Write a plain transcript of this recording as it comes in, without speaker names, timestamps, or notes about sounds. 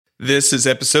This is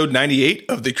episode 98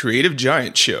 of The Creative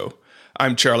Giant Show.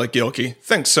 I'm Charlie Gilkey.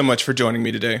 Thanks so much for joining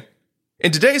me today.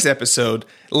 In today's episode,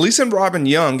 Lisa Robbin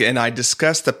Young and I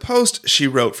discussed the post she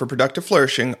wrote for Productive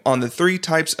Flourishing on the 3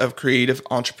 types of creative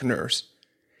entrepreneurs.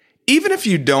 Even if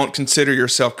you don't consider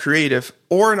yourself creative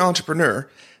or an entrepreneur,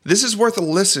 this is worth a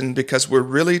listen because we're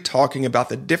really talking about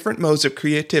the different modes of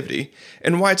creativity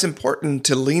and why it's important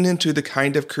to lean into the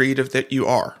kind of creative that you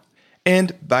are.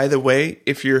 And by the way,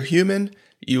 if you're human,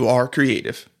 you are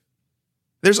creative.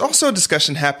 There's also a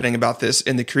discussion happening about this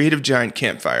in the Creative Giant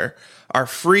Campfire, our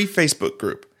free Facebook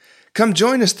group. Come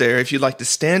join us there if you'd like to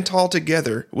stand tall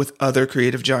together with other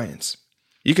creative giants.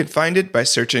 You can find it by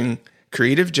searching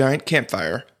Creative Giant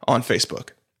Campfire on Facebook.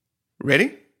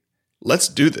 Ready? Let's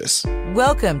do this.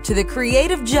 Welcome to the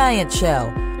Creative Giant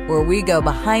Show, where we go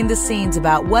behind the scenes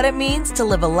about what it means to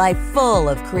live a life full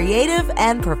of creative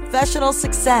and professional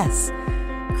success.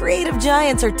 Creative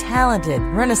giants are talented,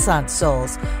 Renaissance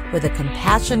souls with a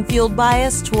compassion-fueled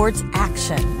bias towards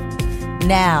action.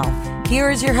 Now, here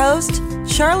is your host,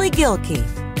 Charlie Gilkey.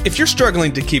 If you're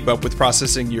struggling to keep up with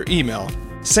processing your email,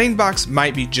 SaneBox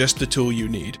might be just the tool you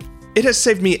need. It has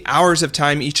saved me hours of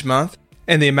time each month,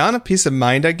 and the amount of peace of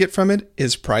mind I get from it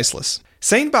is priceless.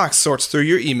 SaneBox sorts through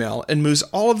your email and moves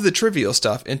all of the trivial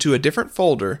stuff into a different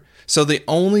folder, so the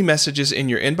only messages in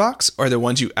your inbox are the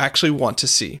ones you actually want to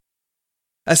see.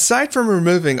 Aside from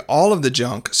removing all of the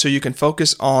junk so you can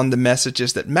focus on the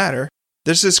messages that matter,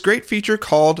 there's this great feature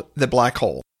called the black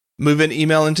hole. Move an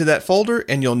email into that folder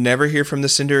and you'll never hear from the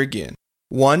sender again.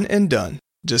 One and done,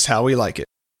 just how we like it.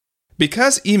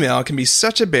 Because email can be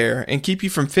such a bear and keep you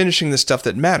from finishing the stuff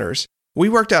that matters, we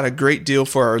worked out a great deal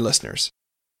for our listeners.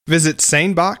 Visit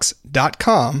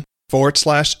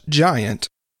sanebox.com/giant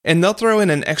and they'll throw in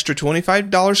an extra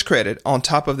 $25 credit on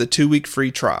top of the 2-week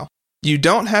free trial. You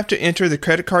don't have to enter the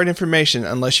credit card information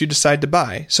unless you decide to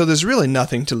buy, so there's really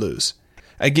nothing to lose.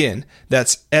 Again,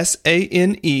 that's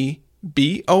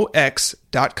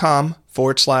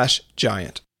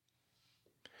sanebox.com/giant.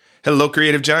 Hello,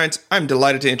 Creative Giants. I'm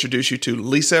delighted to introduce you to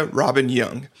Lisa Robbin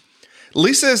Young.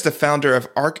 Lisa is the founder of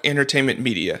ARC Entertainment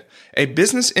Media, a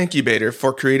business incubator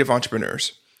for creative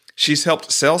entrepreneurs. She's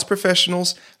helped sales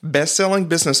professionals, best-selling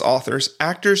business authors,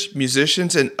 actors,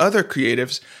 musicians, and other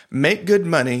creatives make good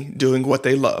money doing what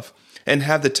they love and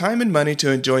have the time and money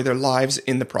to enjoy their lives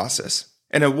in the process.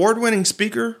 An award-winning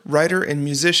speaker, writer, and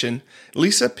musician,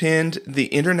 Lisa penned the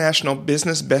international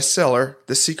business bestseller,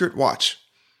 The Secret Watch.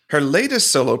 Her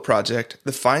latest solo project,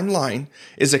 The Fine Line,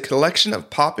 is a collection of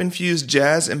pop-infused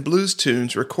jazz and blues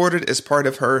tunes recorded as part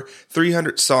of her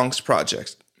 300 Songs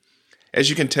project. As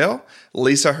you can tell,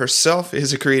 Lisa herself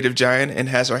is a creative giant and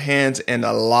has her hands in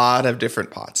a lot of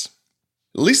different pots.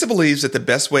 Lisa believes that the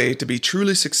best way to be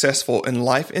truly successful in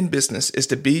life and business is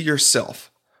to be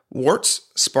yourself, warts,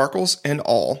 sparkles, and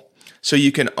all, so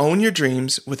you can own your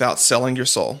dreams without selling your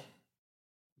soul.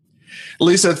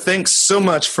 Lisa, thanks so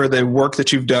much for the work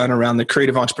that you've done around the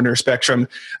creative entrepreneur spectrum,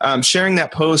 sharing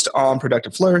that post on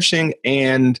Productive Flourishing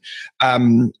and,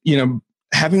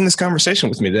 having this conversation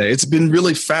with me today. It's been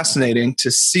really fascinating to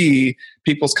see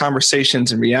people's conversations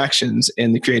and reactions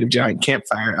in the Creative Giant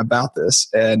Campfire about this.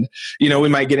 And, we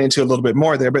might get into a little bit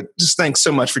more there, but just thanks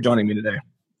so much for joining me today.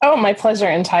 Oh, my pleasure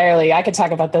entirely. I could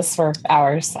talk about this for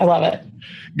hours. I love it.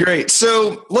 Great.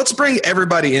 So let's bring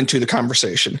everybody into the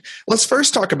conversation. Let's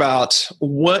first talk about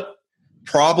what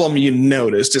problem you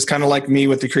noticed. It's kind of like me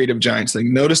with the Creative Giants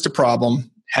thing. Noticed a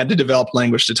problem, had to develop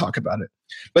language to talk about it.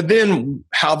 But then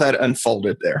how that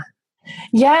unfolded there.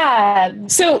 Yeah.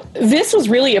 So this was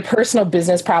really a personal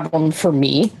business problem for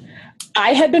me.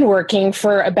 I had been working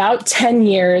for about 10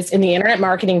 years in the internet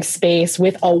marketing space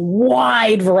with a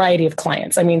wide variety of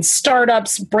clients. I mean,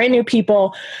 startups, brand new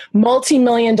people,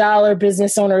 multi-million-dollar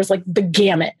business owners, like the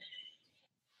gamut.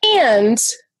 And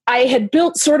I had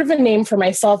built sort of a name for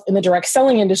myself in the direct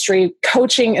selling industry,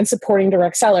 coaching and supporting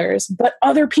direct sellers. But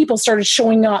other people started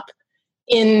showing up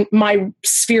in my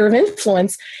sphere of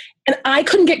influence, and I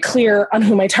couldn't get clear on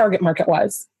who my target market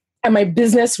was. And my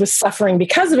business was suffering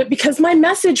because of it, because my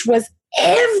message was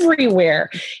everywhere.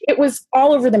 It was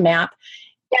all over the map.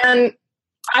 And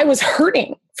I was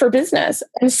hurting for business.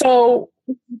 And so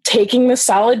taking the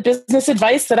solid business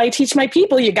advice that I teach my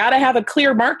people, you got to have a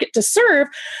clear market to serve.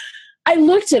 I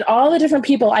looked at all the different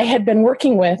people I had been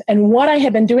working with and what I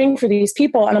had been doing for these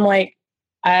people. And I'm like,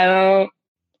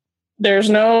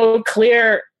 there's no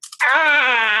clear,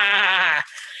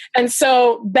 And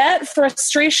so that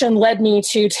frustration led me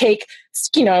to take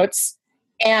sticky notes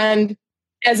and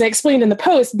as I explained in the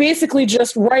post, basically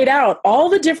just write out all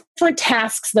the different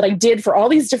tasks that I did for all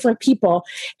these different people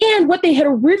and what they had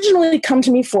originally come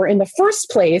to me for in the first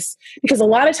place, because a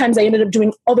lot of times I ended up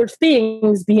doing other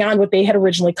things beyond what they had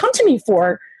originally come to me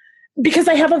for, because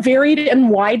I have a varied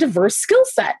and wide, diverse skill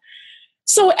set.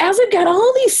 So as I've got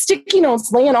all these sticky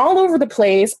notes laying all over the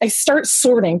place, I start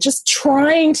sorting, just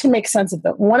trying to make sense of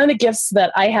them. One of the gifts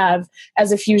that I have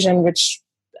as a fusion, which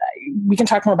we can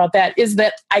talk more about that, is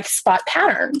that I spot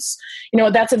patterns.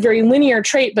 That's a very linear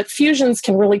trait, but fusions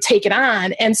can really take it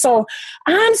on. And so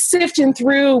I'm sifting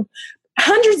through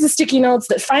hundreds of sticky notes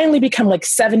that finally become like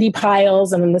 70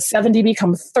 piles, and then the 70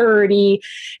 become 30.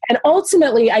 And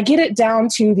ultimately, I get it down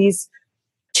to these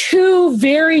two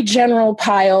very general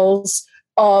piles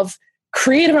of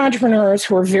creative entrepreneurs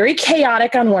who are very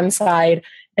chaotic on one side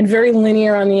and very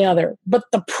linear on the other. But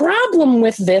the problem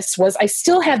with this was I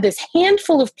still had this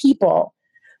handful of people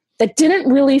that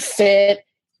didn't really fit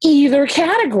either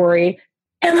category.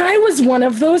 And I was one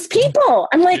of those people.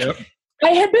 I'm like, yep. I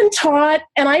had been taught,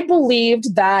 and I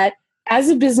believed that as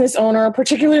a business owner,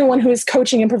 particularly one who is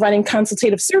coaching and providing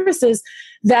consultative services,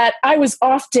 that I was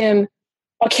often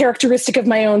a characteristic of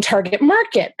my own target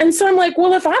market. And so I'm like,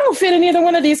 well, if I don't fit in either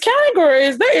one of these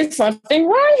categories, there is something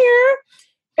wrong here.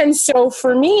 And so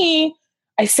for me,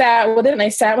 I sat with it and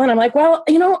I'm like, well,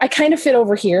 I kind of fit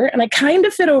over here and I kind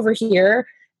of fit over here.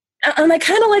 And I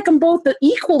kind of like them both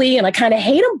equally and I kind of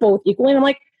hate them both equally. And I'm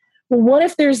like, well, what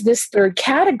if there's this third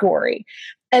category?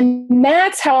 And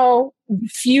that's how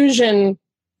fusion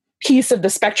piece of the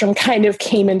spectrum kind of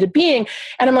came into being.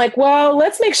 And I'm like, well,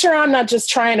 let's make sure I'm not just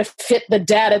trying to fit the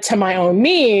data to my own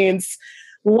needs.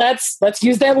 Let's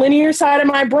use that linear side of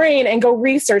my brain and go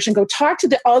research and go talk to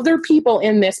the other people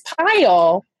in this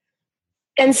pile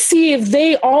and see if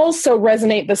they also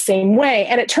resonate the same way.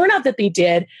 And it turned out that they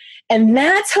did. And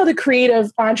that's how the creative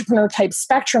entrepreneur type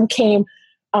spectrum came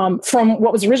from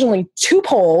what was originally two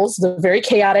poles, the very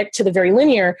chaotic to the very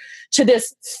linear, to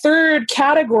this third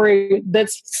category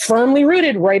that's firmly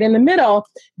rooted right in the middle,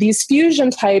 these fusion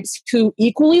types who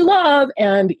equally love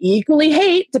and equally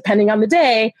hate, depending on the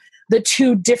day, the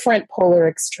two different polar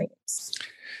extremes.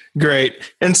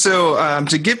 Great. And so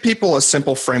to give people a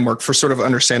simple framework for sort of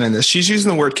understanding this, she's using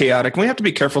the word chaotic. We have to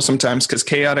be careful sometimes because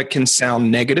chaotic can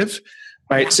sound negative.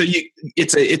 Right. So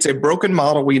it's a broken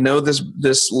model. We know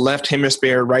this left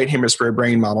hemisphere, right hemisphere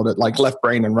brain model, that like left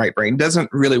brain and right brain doesn't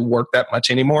really work that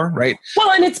much anymore. Right. Well,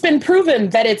 and it's been proven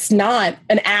that it's not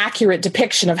an accurate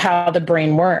depiction of how the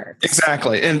brain works.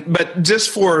 Exactly. But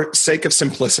just for sake of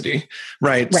simplicity,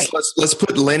 right. So let's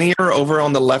put linear over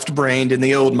on the left brain in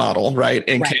the old model, right.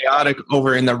 And chaotic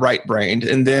over in the right brain.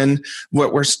 And then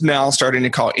what we're now starting to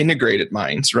call integrated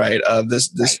minds, right. Of this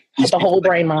the whole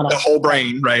brain model. The whole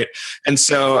brain, right. And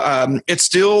so it's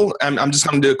still, I'm just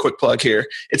going to do a quick plug here.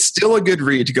 It's still a good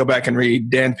read to go back and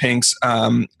read Dan Pink's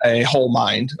A Whole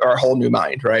Mind or A Whole New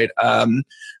Mind, right?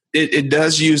 It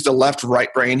does use the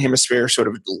left-right brain hemisphere sort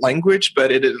of language,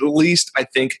 but it at least, I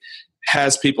think,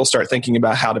 has people start thinking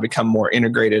about how to become more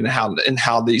integrated and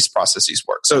how these processes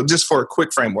work. So just for a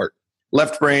quick framework,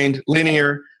 left-brained,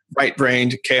 linear,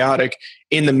 right-brained, chaotic,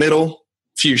 in the middle,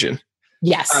 fusion.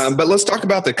 Yes. But let's talk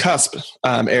about the cusp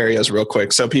areas real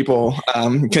quick so people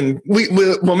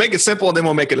we'll make it simple and then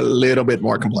we'll make it a little bit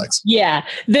more complex. Yeah.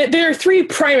 There are three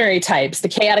primary types, the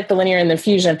chaotic, the linear, and the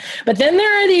fusion. But then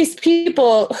there are these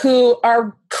people who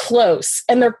are close,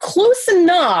 and they're close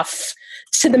enough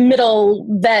to the middle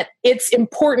that it's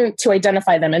important to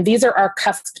identify them. And these are our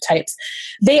cusp types.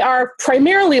 They are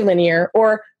primarily linear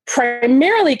or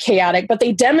primarily chaotic, but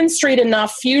they demonstrate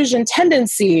enough fusion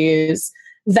tendencies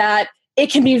that it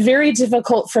can be very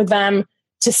difficult for them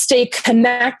to stay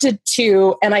connected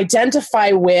to and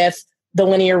identify with the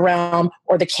linear realm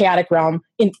or the chaotic realm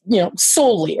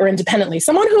solely or independently.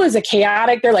 Someone who is a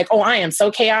chaotic, they're like, oh, I am so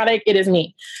chaotic, it is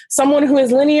me. Someone who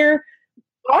is linear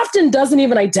often doesn't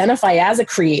even identify as a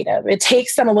creative. It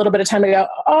takes them a little bit of time to go,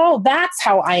 oh, that's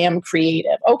how I am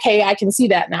creative. Okay, I can see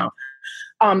that now.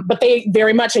 But they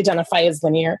very much identify as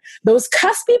linear. Those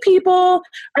cuspy people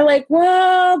are like,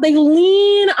 well, they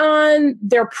lean on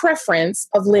their preference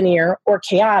of linear or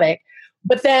chaotic.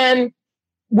 But then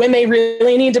when they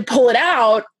really need to pull it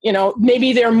out,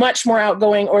 maybe they're much more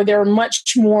outgoing or they're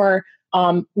much more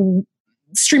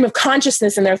stream of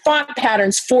consciousness in their thought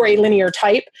patterns for a linear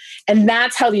type. And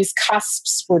that's how these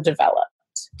cusps were developed.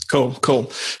 Cool.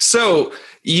 So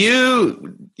you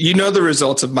know the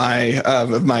results of my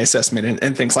assessment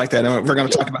and things like that. And we're going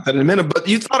to talk about that in a minute, but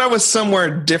you thought I was somewhere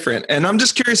different. And I'm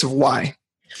just curious of why.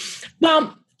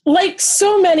 Well, like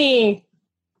so many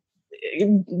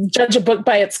judge a book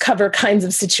by its cover kinds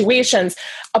of situations,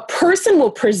 a person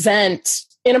will present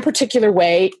in a particular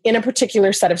way, in a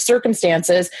particular set of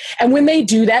circumstances. And when they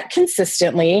do that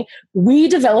consistently, we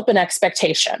develop an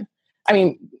expectation. I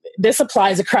mean, this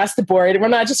applies across the board. We're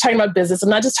not just talking about business. I'm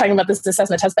not just talking about this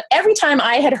assessment test, but every time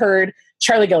I had heard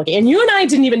Charlie Gilkey, and you and I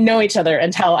didn't even know each other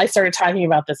until I started talking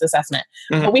about this assessment,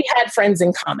 but we had friends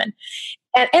in common.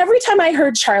 And every time I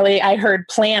heard Charlie, I heard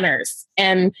planners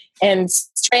and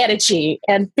strategy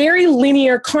and very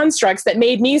linear constructs that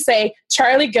made me say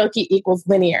Charlie Gilkey equals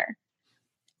linear.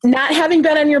 Not having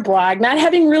been on your blog, not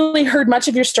having really heard much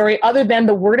of your story other than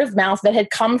the word of mouth that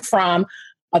had come from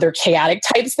other chaotic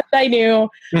types that I knew,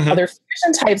 other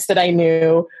fusion types that I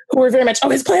knew, who were very much, oh,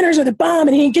 his planners are the bomb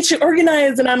and he gets you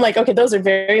organized. And I'm like, okay, those are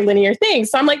very linear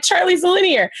things. So I'm like, Charlie's a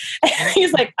linear. And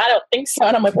he's like, I don't think so.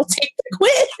 And I'm like, well, take the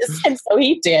quiz. And so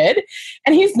he did.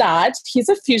 And he's not. He's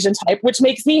a fusion type, which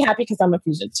makes me happy because I'm a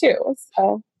fusion too.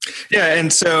 So. Yeah,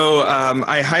 and so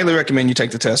I highly recommend you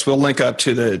take the test. We'll link up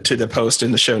to the post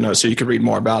in the show notes so you can read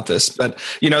more about this. But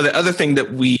the other thing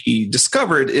that we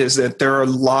discovered is that there are a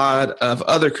lot of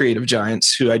other creative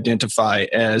giants who identify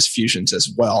as fusions as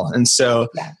well, and so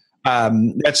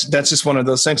that's just one of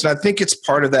those things. And I think it's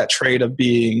part of that trait of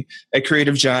being a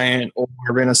creative giant or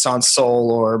a Renaissance soul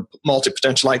or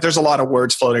multi-potential. Like, there's a lot of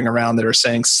words floating around that are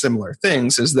saying similar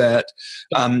things. Is that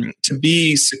to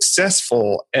be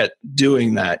successful at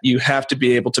doing that, you have to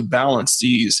be able to balance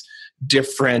these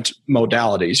different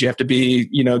modalities. You have to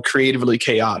be, creatively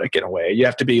chaotic in a way. You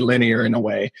have to be linear in a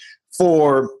way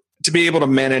to be able to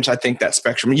manage, I think, that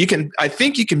spectrum. I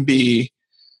think you can be,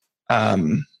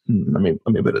 let me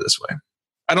put it this way.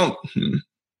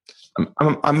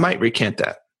 I might recant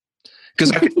that,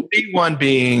 because I could see one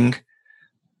being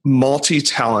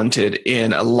multi-talented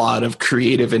in a lot of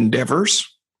creative endeavors,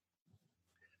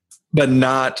 but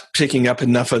not picking up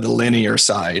enough of the linear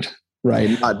side,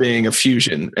 right? Not being a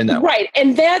fusion in that way. Right.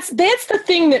 And that's the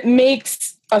thing that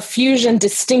makes a fusion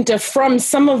distinctive from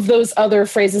some of those other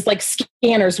phrases like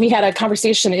scanners. We had a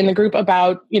conversation in the group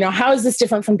about, how is this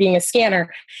different from being a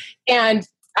scanner? And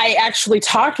I actually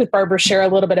talked with Barbara Scher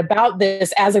a little bit about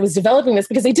this as I was developing this,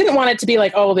 because I didn't want it to be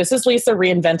like, oh, this is Lisa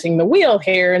reinventing the wheel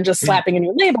here and just slapping a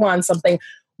new label on something.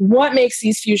 What makes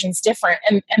these fusions different?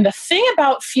 And the thing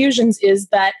about fusions is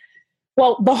that,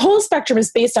 well, the whole spectrum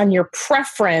is based on your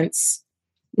preference,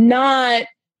 not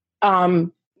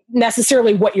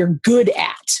necessarily what you're good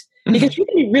at. Because you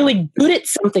can be really good at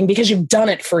something because you've done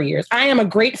it for years. I am a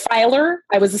great filer.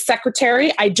 I was a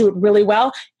secretary. I do it really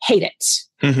well. Hate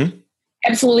it.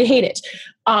 Absolutely hate it.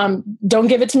 Don't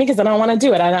give it to me because I don't want to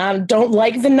do it. I don't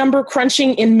like the number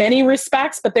crunching in many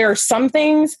respects, but there are some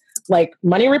things like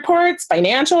money reports,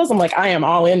 financials. I'm like, I am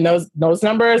all in those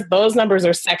numbers. Those numbers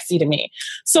are sexy to me.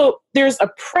 So there's a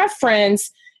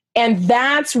preference, and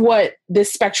that's what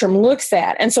this spectrum looks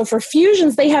at. And so for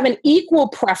fusions, they have an equal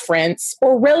preference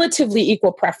or relatively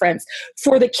equal preference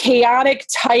for the chaotic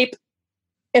type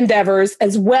endeavors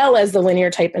as well as the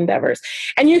linear type endeavors.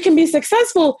 And you can be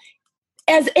successful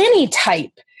as any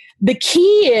type. The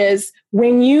key is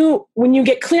when you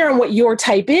get clear on what your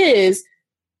type is,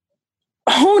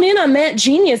 hone in on that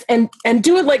genius and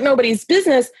do it like nobody's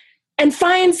business, and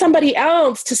find somebody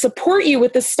else to support you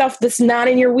with the stuff that's not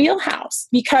in your wheelhouse,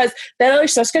 because that other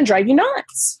stuff's going to drive you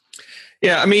nuts.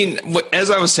 Yeah, I mean,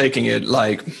 as I was taking it,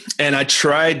 and I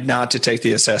tried not to take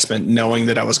the assessment knowing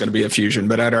that I was going to be a fusion,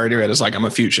 but I'd already read it's like, I'm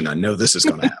a fusion. I know this is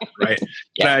going to happen, right?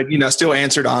 Yeah. But I, still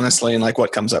answered honestly and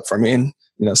what comes up for me,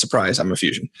 and surprise, I'm a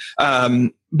fusion.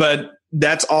 But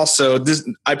that's also this.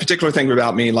 I particularly think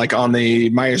about me, on the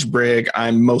Myers-Briggs,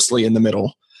 I'm mostly in the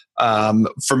middle.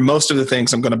 For most of the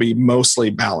things, I'm going to be mostly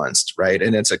balanced, right?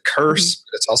 And it's a curse,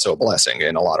 but it's also a blessing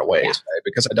in a lot of ways, right?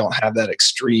 Because I don't have that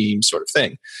extreme sort of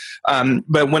thing.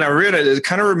 But when I read it, it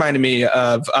kind of reminded me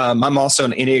of, I'm also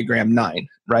an Enneagram 9,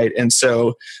 right? And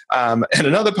so in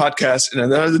another podcast, in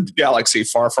another galaxy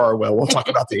far, far away, we'll talk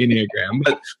about the Enneagram.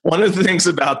 But one of the things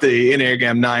about the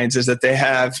Enneagram 9s is that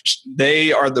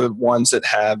they are the ones that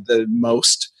have the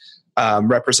most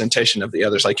representation of the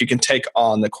others. You can take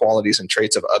on the qualities and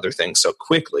traits of other things so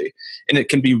quickly, and it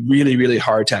can be really, really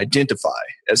hard to identify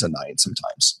as a 9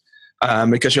 sometimes.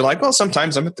 Because you're like, well,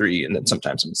 sometimes I'm a 3, and then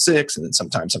sometimes I'm a 6, and then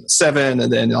sometimes I'm a 7,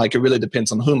 and then it really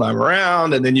depends on whom I'm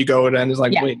around, and then you go and it's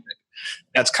like, wait,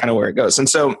 that's kind of where it goes. And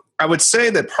so I would say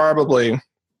that probably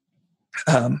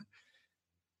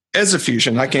as a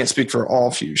fusion, I can't speak for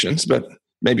all fusions, but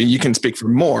maybe you can speak for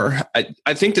more.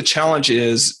 I think the challenge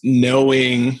is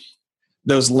knowing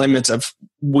those limits of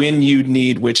when you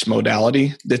need which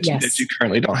modality that you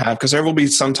currently don't have. Because there will be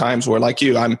some times where, like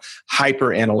you, I'm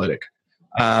hyper analytic.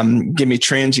 Give me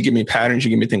trends, you give me patterns, you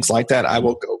give me things like that, I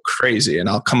will go crazy and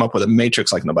I'll come up with a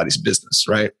matrix like nobody's business,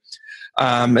 right?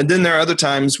 And then there are other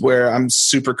times where I'm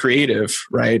super creative,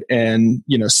 right? And,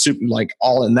 super like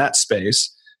all in that space.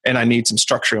 And I need some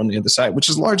structure on the other side, which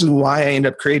is largely why I end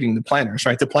up creating the planners,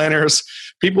 right? The planners,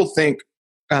 people think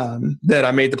that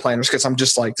I made the planners because I'm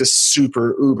just like this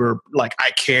super uber, like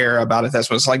I care about it. That's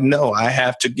what it's like. No, I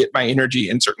have to get my energy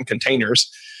in certain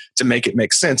containers to make it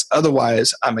make sense.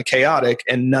 Otherwise, I'm a chaotic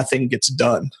and nothing gets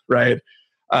done, right?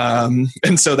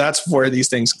 And so that's where these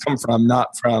things come from,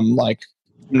 not from like,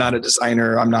 I'm not a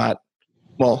designer.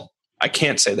 Well, I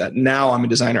can't say that. Now I'm a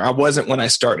designer. I wasn't when I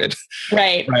started.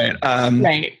 Right. Right.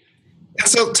 Right.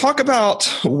 So talk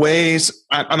about ways,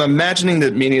 I'm imagining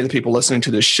that many of the people listening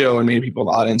to this show and many people in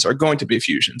the audience are going to be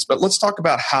fusions, but let's talk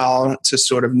about how to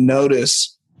sort of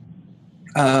notice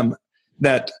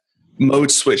that mode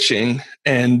switching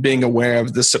and being aware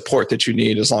of the support that you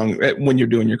need when you're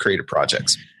doing your creative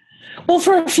projects. Well,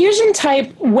 for a fusion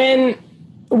type, when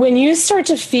you start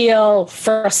to feel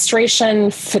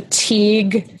frustration,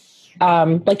 fatigue,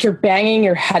 like you're banging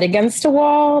your head against a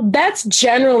wall, that's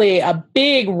generally a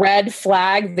big red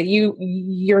flag that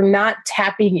you're not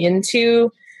tapping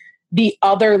into the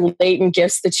other latent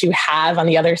gifts that you have on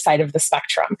the other side of the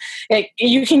spectrum. Like,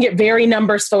 you can get very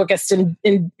numbers focused and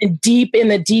deep in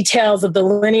the details of the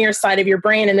linear side of your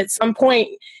brain. And at some point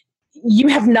you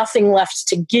have nothing left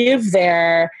to give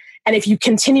there. And if you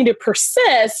continue to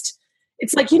persist,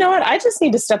 it's like, you know what? I just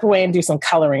need to step away and do some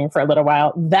coloring for a little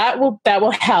while. That will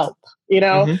help,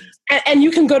 Mm-hmm. And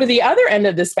you can go to the other end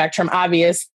of the spectrum,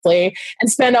 obviously, and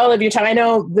spend all of your time. I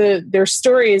know there's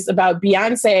stories about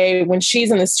Beyonce when she's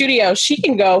in the studio, she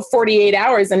can go 48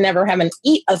 hours and never have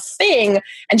eat a thing.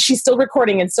 And she's still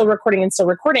recording and still recording and still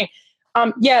recording.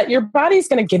 Yeah, your body's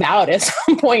going to give out at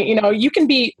some point. You can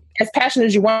be as passionate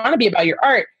as you want to be about your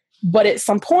art, but at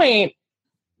some point,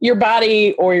 your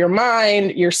body or your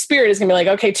mind, your spirit is going to be like,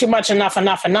 okay, too much,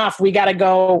 enough. We got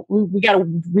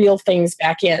to reel things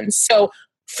back in. So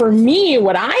for me,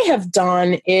 what I have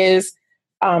done is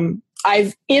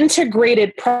I've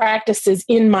integrated practices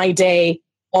in my day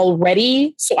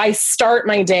already. So I start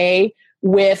my day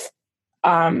with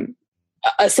a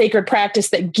sacred practice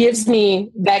that gives me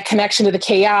that connection to the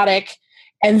chaotic.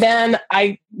 And then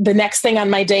the next thing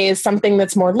on my day is something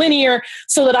that's more linear,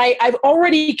 so that I've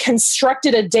already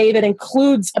constructed a day that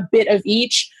includes a bit of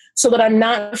each, so that I'm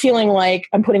not feeling like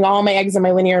I'm putting all my eggs in my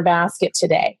linear basket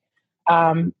today.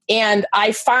 And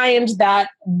I find that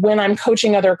when I'm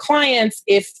coaching other clients,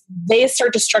 if they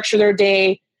start to structure their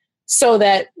day so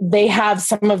that they have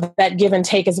some of that give and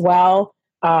take as well,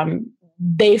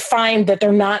 they find that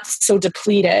they're not so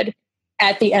depleted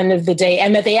at the end of the day,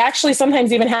 and that they actually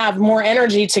sometimes even have more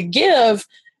energy to give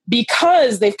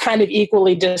because they've kind of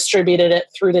equally distributed it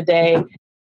through the day.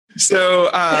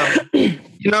 So,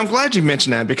 I'm glad you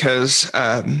mentioned that because,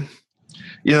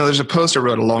 there's a post I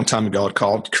wrote a long time ago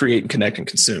called Create and Connect and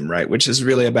Consume, right? Which is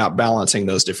really about balancing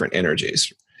those different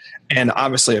energies. And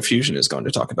obviously a fusion is going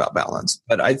to talk about balance.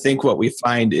 But I think what we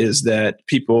find is that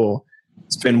people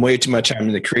spend way too much time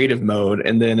in the creative mode,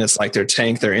 and then it's like their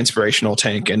inspirational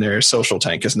tank and their social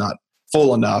tank is not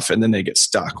full enough, and then they get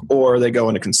stuck. Or they go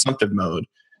into consumptive mode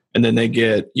and then they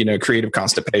get, creative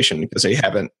constipation because they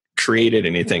haven't created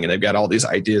anything and they've got all these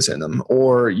ideas in them.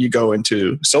 Or you go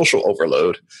into social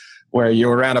overload where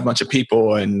you're around a bunch of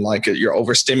people and like you're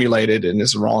overstimulated and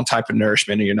it's the wrong type of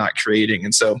nourishment and you're not creating.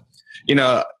 And so,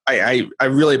 I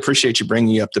really appreciate you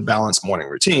bringing up the balanced morning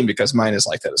routine, because mine is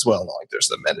like that as well. Like there's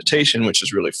the meditation, which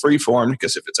is really free form,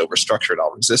 because if it's overstructured,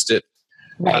 I'll resist it.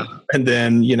 Right. And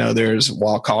then, there's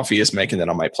while coffee is making, then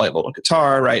I might play a little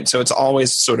guitar. Right. So it's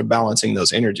always sort of balancing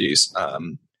those energies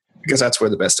because that's where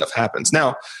the best stuff happens.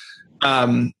 Now,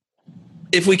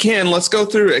 if we can, let's go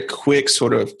through a quick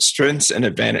sort of strengths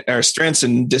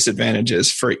and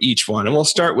disadvantages for each one. And we'll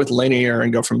start with linear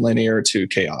and go from linear to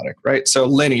chaotic, right? So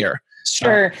linear.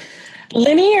 Sure.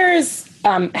 Linears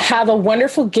have a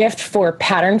wonderful gift for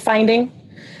pattern finding.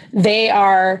 They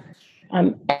are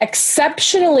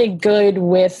exceptionally good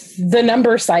with the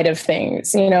number side of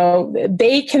things.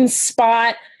 They can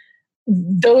spot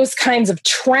those kinds of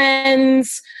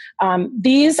trends.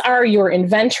 These are your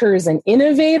inventors and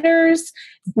innovators,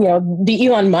 the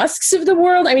Elon Musks of the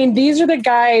world. I mean, these are the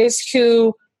guys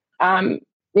who, the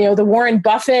Warren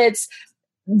Buffetts,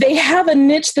 they have a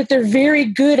niche that they're very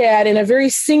good at and a very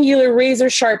singular razor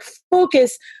sharp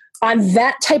focus on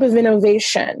that type of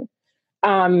innovation.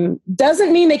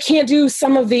 Doesn't mean they can't do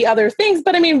some of the other things,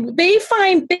 but I mean, they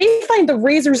find the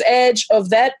razor's edge of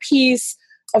that piece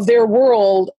of their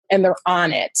world and they're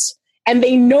on it. And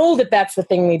they know that that's the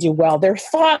thing they do well. They're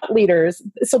thought leaders.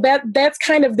 So that's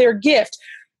kind of their gift.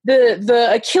 the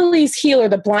Achilles heel, or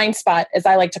the blind spot, as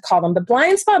I like to call them. The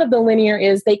blind spot of the linear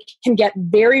is they can get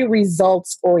very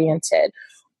results oriented,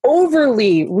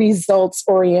 overly results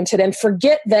oriented, and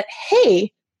forget that,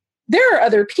 hey, there are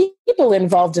other people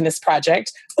involved in this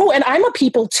project. Oh, and I'm a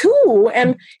people too.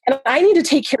 And I need to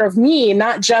take care of me,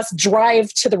 not just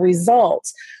drive to the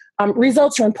result.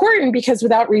 Results are important because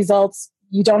without results,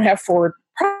 you don't have forward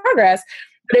progress.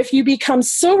 But if you become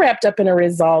so wrapped up in a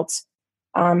result,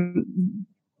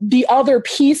 the other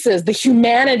pieces, the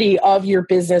humanity of your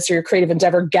business or your creative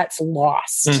endeavor gets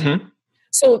lost. Mm-hmm.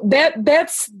 So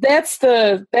that's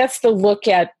the look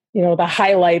at, the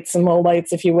highlights and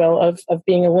lowlights, if you will, of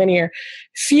being a linear.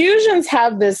 Fusions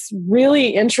have this really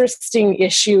interesting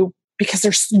issue because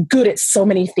they're good at so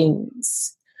many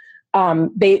things.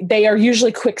 They are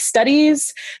usually quick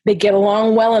studies. They get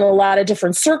along well in a lot of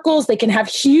different circles. They can have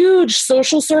huge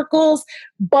social circles,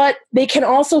 but they can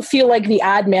also feel like the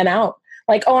odd man out.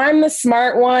 Like, oh, I'm the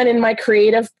smart one in my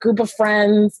creative group of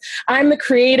friends. I'm the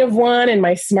creative one in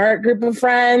my smart group of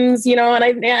friends, and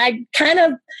I'm kind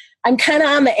of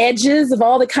on the edges of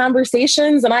all the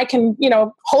conversations, and I can,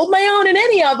 hold my own in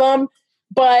any of them,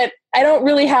 but I don't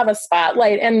really have a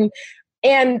spotlight.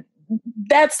 And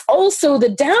that's also the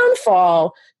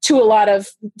downfall to a lot of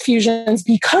fusions,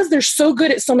 because they're so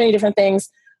good at so many different things.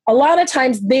 A lot of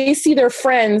times they see their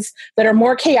friends that are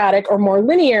more chaotic or more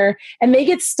linear, and they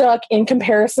get stuck in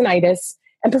comparisonitis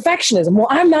and perfectionism. Well,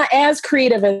 I'm not as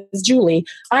creative as Julie.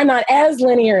 I'm not as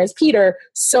linear as Peter,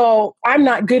 so I'm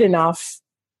not good enough.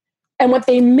 And what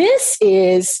they miss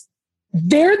is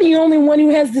they're the only one who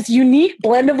has this unique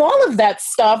blend of all of that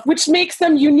stuff, which makes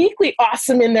them uniquely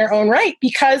awesome in their own right,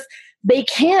 because they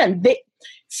can.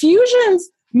 Fusions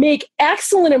make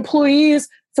excellent employees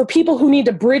for people who need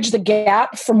to bridge the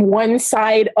gap from one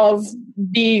side of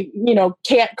the,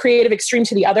 creative extreme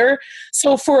to the other.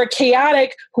 So for a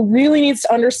chaotic who really needs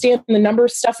to understand the number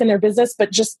of stuff in their business,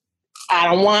 but just, I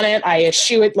don't want it, I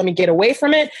eschew it, let me get away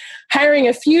from it, hiring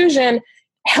a fusion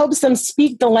helps them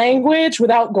speak the language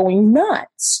without going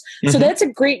nuts. Mm-hmm. So that's a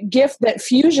great gift that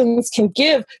fusions can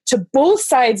give to both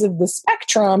sides of the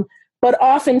spectrum, but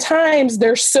oftentimes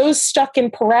they're so stuck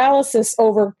in paralysis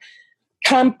over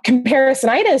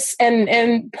comparisonitis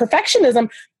and perfectionism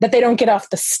that they don't get off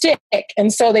the stick.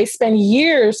 And so they spend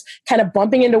years kind of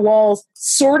bumping into walls,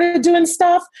 sort of doing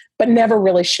stuff, but never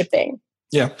really shipping.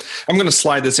 Yeah. I'm going to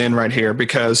slide this in right here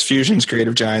because Fusion's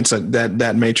Creative Giants,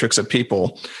 that matrix of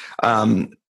people,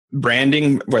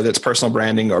 branding, whether it's personal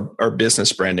branding or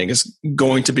business branding, is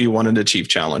going to be one of the chief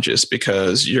challenges,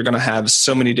 because you're going to have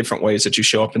so many different ways that you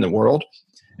show up in the world.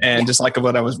 And just like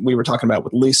what we were talking about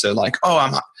with Lisa, like,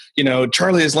 oh,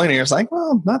 Charlie is linear. It's like,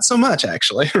 well, not so much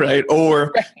actually. Right.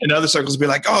 Or in other circles be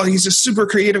like, oh, he's a super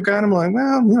creative guy. And I'm like,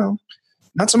 well,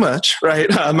 not so much. Right.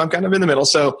 I'm kind of in the middle.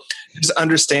 So just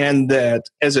understand that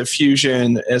as a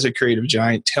fusion, as a creative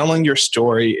giant, telling your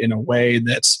story in a way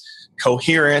that's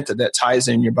coherent, that ties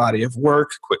in your body of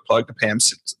work, quick plug to Pam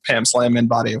Slamman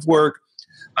body of work,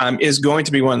 is going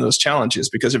to be one of those challenges,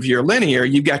 because if you're linear,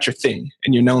 you've got your thing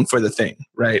and you're known for the thing,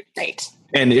 right? Right.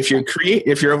 And if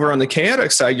you're over on the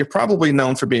chaotic side, you're probably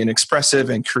known for being expressive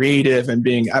and creative and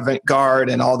being avant-garde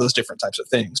and all those different types of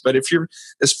things. But if you're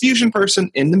this fusion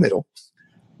person in the middle,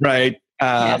 right,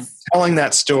 telling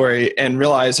that story and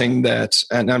realizing that,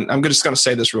 and I'm just going to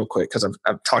say this real quick because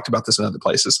I've talked about this in other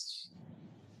places.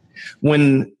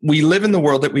 When we live in the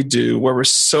world that we do, where we're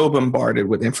so bombarded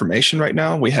with information right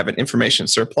now, we have an information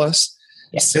surplus.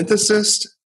 Yes. Synthesis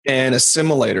and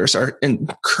assimilators are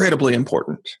incredibly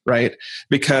important, right?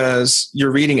 Because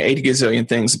you're reading 80 gazillion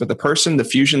things, but the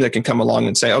fusion that can come along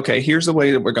and say, okay, here's the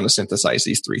way that we're going to synthesize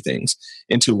these three things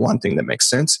into one thing that makes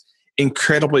sense,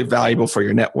 incredibly valuable for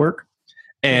your network.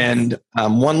 And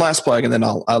one last plug, and then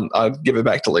I'll give it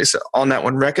back to Lisa on that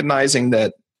one. Recognize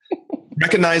that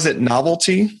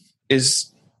novelty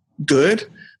is good,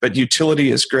 but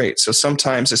utility is great. So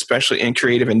sometimes, especially in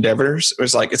creative endeavors,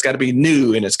 it's got to be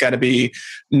new and it's got to be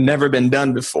never been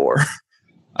done before.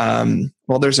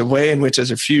 Well, there's a way in which, as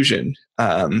a fusion,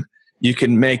 you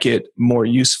can make it more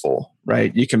useful,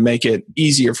 right? You can make it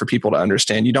easier for people to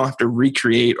understand. You don't have to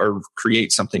recreate or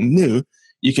create something new.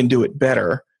 You can do it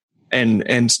better and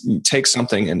take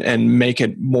something and make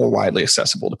it more widely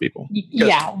accessible to people.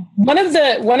 Yeah. One of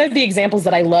the examples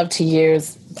that I love to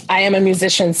use, I am a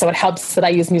musician, so it helps that I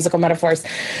use musical metaphors.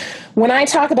 When I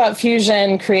talk about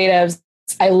fusion creatives,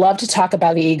 I love to talk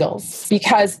about the Eagles,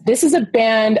 because this is a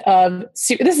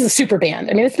super band.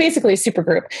 I mean, it's basically a super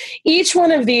group. Each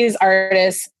one of these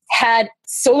artists had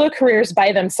solo careers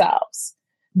by themselves.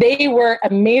 They were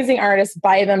amazing artists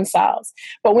by themselves.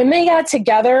 But when they got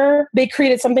together, they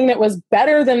created something that was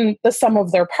better than the sum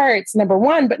of their parts, number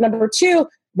one. But number two,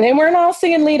 they weren't all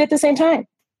singing lead at the same time.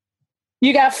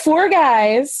 You got four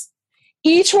guys.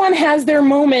 Each one has their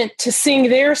moment to sing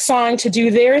their song, to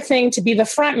do their thing, to be the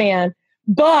front man.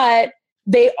 But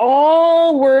they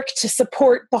all work to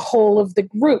support the whole of the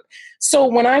group. So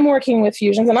when I'm working with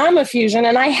fusions, and I'm a fusion,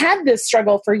 and I had this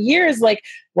struggle for years, like,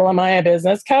 well, am I a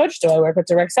business coach? Do I work with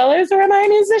direct sellers, or am I a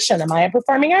musician? Am I a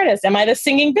performing artist? Am I the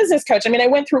singing business coach? I mean, I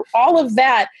went through all of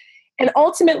that. And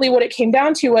ultimately what it came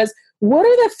down to was, what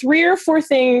are the 3 or 4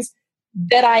 things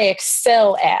that I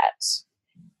excel at?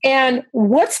 And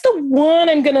what's the one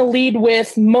I'm going to lead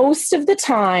with most of the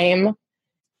time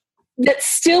that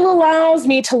still allows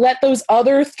me to let those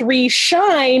other 3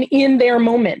 shine in their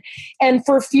moment? And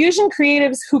for fusion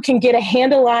creatives who can get a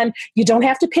handle on, you don't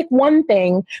have to pick one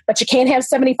thing, but you can't have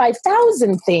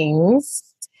 75,000 things.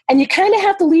 And you kind of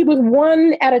have to lead with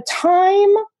one at a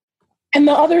time. And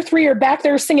the other 3 are back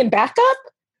there singing backup.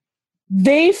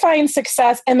 They find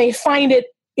success, and they find it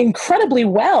incredibly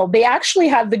well. They actually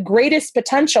have the greatest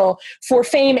potential for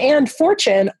fame and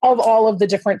fortune of all of the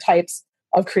different types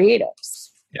of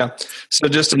creatives. Yeah. So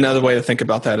just another way to think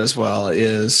about that as well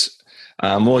is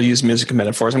we'll use music and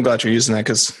metaphors. I'm glad you're using that,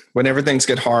 because whenever things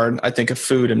get hard, I think of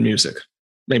food and music.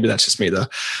 Maybe that's just me though.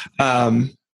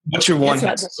 What's your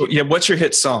what's your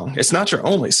hit song? It's not your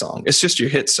only song. It's just your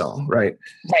hit song, right?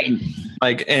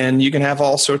 Right. And you can have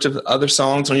all sorts of other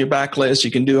songs on your backlist.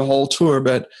 You can do a whole tour,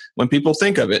 but when people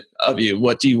think of you,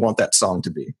 what do you want that song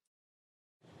to be?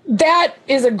 That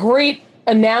is a great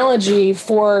analogy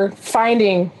for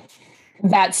finding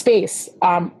that space.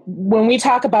 When we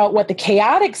talk about what the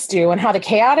chaotics do and how the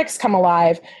chaotics come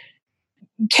alive,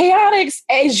 chaotics,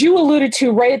 as you alluded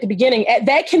to right at the beginning,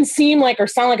 that can seem like or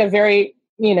sound like a very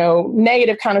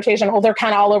negative connotation. Oh, they're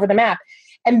kind of all over the map.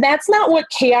 And that's not what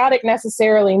chaotic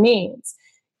necessarily means.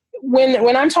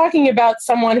 When I'm talking about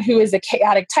someone who is a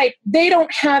chaotic type, they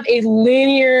don't have a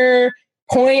linear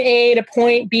point A to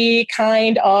point B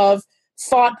kind of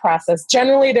thought process.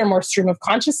 Generally, they're more stream of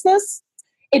consciousness.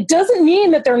 It doesn't mean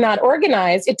that they're not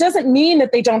organized. It doesn't mean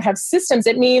that they don't have systems.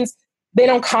 It means they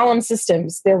don't call them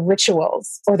systems. They're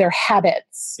rituals or they're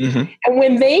habits. Mm-hmm. And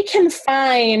when they can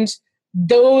find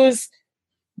those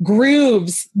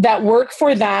grooves that work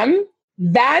for them,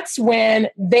 that's when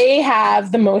they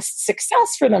have the most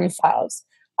success for themselves.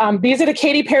 These are the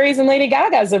Katy Perrys and Lady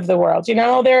Gagas of the world.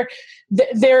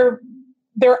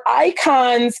 They're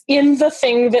icons in the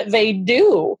thing that they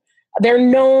do. They're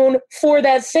known for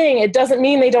that thing. It doesn't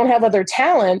mean they don't have other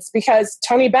talents, because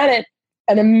Tony Bennett,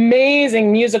 an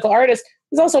amazing musical artist,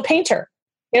 is also a painter.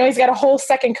 He's got a whole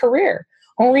second career.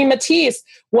 Henri Matisse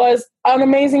was an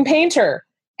amazing painter.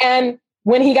 And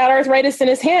when he got arthritis in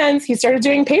his hands, he started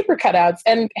doing paper cutouts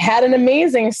and had an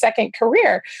amazing second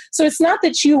career. So it's not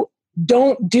that you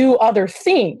don't do other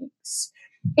things.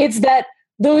 It's that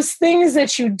those things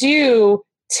that you do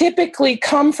typically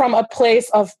come from a place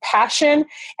of passion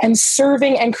and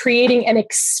serving and creating an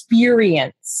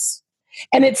experience.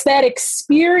 And it's that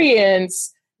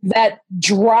experience that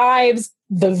drives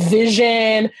the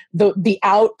vision, the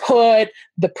output,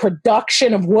 the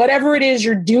production of whatever it is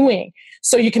you're doing.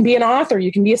 So you can be an author,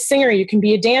 you can be a singer, you can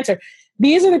be a dancer.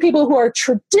 These are the people who are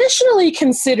traditionally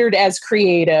considered as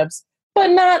creatives,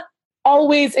 but not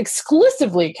always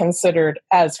exclusively considered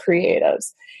as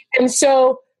creatives. And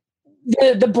so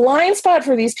the blind spot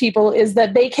for these people is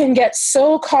that they can get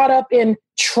so caught up in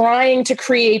trying to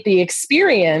create the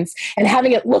experience and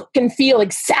having it look and feel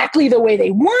exactly the way they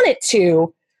want it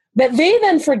to, that they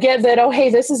then forget that, oh,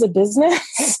 hey, this is a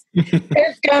business.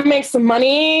 It's going to make some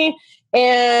money.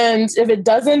 And if it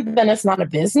doesn't, then it's not a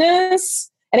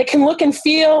business. And it can look and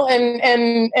feel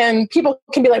and people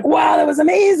can be like, wow, that was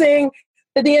amazing.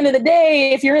 At the end of the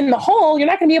day, if you're in the hole, you're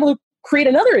not going to be able to create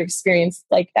another experience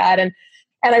like that. And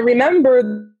I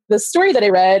remember the story that I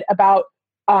read about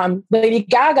Lady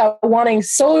Gaga wanting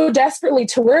so desperately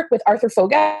to work with Arthur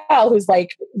Fogel, who's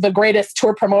like the greatest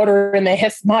tour promoter in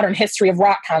the modern history of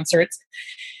rock concerts,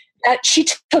 that she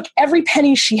took every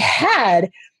penny she had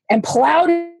and plowed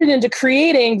it into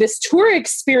creating this tour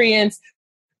experience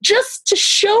just to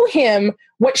show him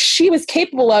what she was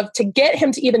capable of, to get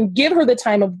him to even give her the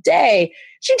time of day.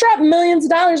 She dropped millions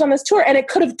of dollars on this tour, and it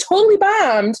could have totally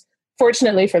bombed.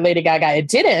 Fortunately for Lady Gaga, it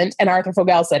didn't. And Arthur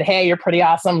Fogel said, hey, you're pretty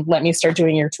awesome. Let me start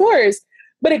doing your tours.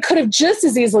 But it could have just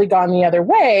as easily gone the other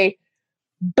way.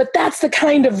 But that's the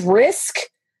kind of risk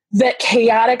that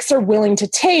chaotics are willing to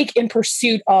take in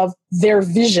pursuit of their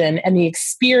vision and the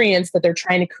experience that they're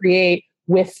trying to create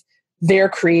with their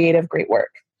creative great work.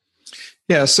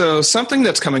 Yeah, so something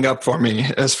that's coming up for me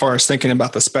as far as thinking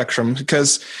about the spectrum,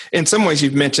 because in some ways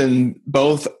you've mentioned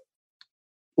both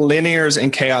linears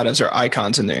and chaotics are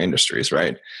icons in their industries,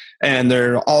 right? And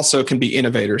there also can be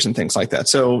innovators and things like that.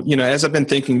 So, as I've been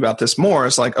thinking about this more,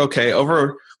 it's like, okay,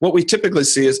 over what we typically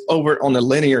see is over on the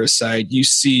linear side, you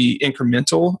see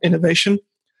incremental innovation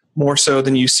more so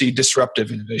than you see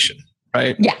disruptive innovation,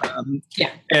 right? Yeah.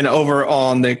 And over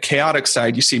on the chaotic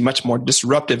side, you see much more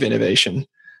disruptive innovation.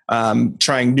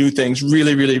 Trying new things,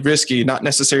 really, really risky, not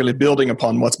necessarily building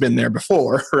upon what's been there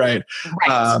before, right?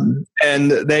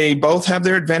 And they both have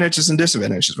their advantages and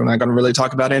disadvantages. We're not going to really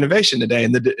talk about innovation today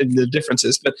and the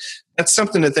differences, but that's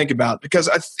something to think about, because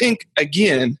I think,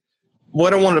 again,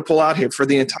 what I want to pull out here for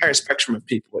the entire spectrum of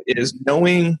people is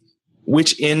knowing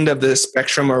which end of the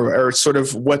spectrum or sort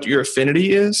of what your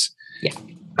affinity is. Yeah.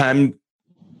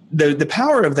 The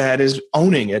power of that is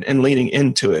owning it and leaning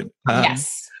into it.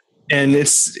 Yes. And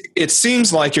it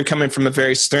seems like you're coming from a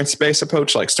very strengths-based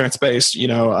approach, like strengths-based,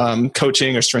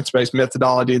 coaching or strengths-based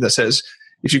methodology that says,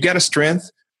 if you've got a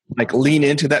strength, like lean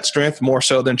into that strength more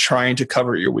so than trying to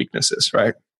cover your weaknesses,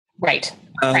 right? Right.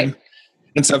 And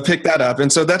so pick that up. And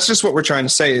so that's just what we're trying to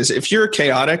say is if you're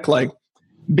chaotic, like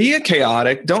be a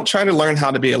chaotic. Don't try to learn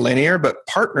how to be a linear, but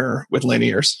partner with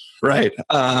linears, right?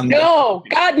 No,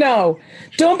 God, no.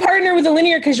 Don't partner with a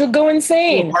linear because you'll go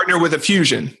insane. Partner with a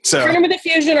fusion. Partner with a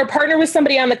fusion or partner with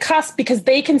somebody on the cusp because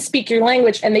they can speak your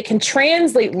language and they can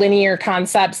translate linear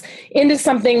concepts into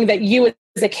something that you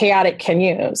as a chaotic can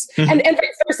use. Mm-hmm. And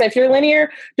vice versa. If you're linear,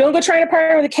 don't go trying to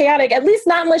partner with a chaotic, at least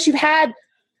not unless you've had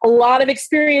a lot of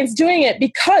experience doing it,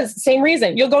 because same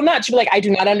reason, you'll go nuts. You'll be like, I do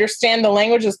not understand the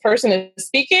language this person is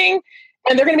speaking.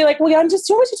 And they're going to be like, well, I'm just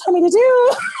doing what you told me to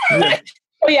do. Yeah.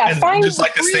 Well, yeah, find just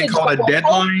like this thing called a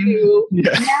deadline.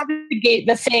 Navigate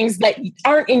the things that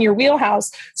aren't in your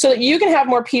wheelhouse so that you can have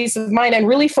more peace of mind and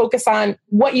really focus on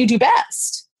what you do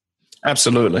best.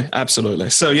 Absolutely.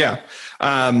 So yeah.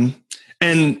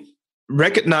 And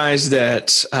recognize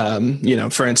that,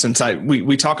 for instance,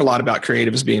 we talk a lot about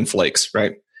creatives being flakes,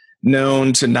 right?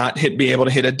 Known to not be able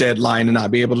to hit a deadline and not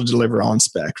be able to deliver on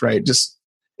spec, right? Just,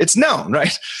 it's known,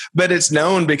 right? But it's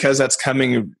known because that's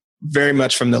coming very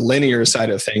much from the linear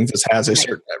side of things. It has a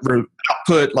certain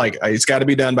output, like it's got to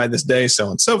be done by this day, so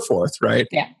on and so forth, right?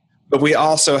 Yeah. But we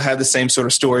also have the same sort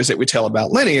of stories that we tell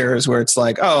about linears where it's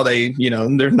like, oh,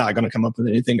 they're not going to come up with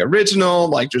anything original.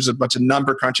 Like there's a bunch of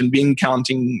number crunching, bean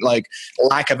counting, like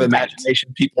lack of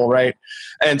imagination people, right?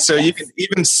 And so you can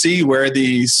even see where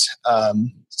these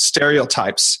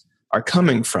stereotypes are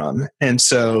coming from. And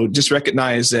so just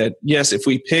recognize that, yes, if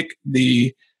we pick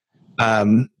the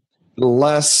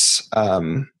less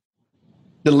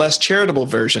charitable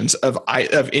versions of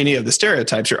any of the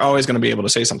stereotypes, you're always going to be able to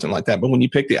say something like that. But when you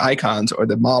pick the icons or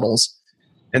the models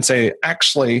and say,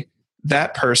 actually,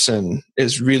 that person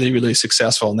is really, really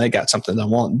successful and they got something they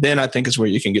want, then I think is where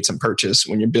you can get some purchase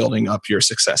when you're building up your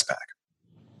success pack.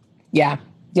 Yeah,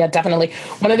 definitely.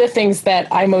 One of the things that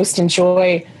I most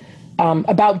enjoy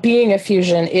about being a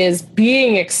fusion is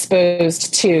being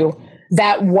exposed to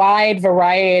that wide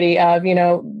variety of,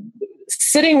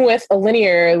 sitting with a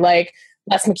linear like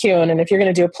Les McCune, and if you're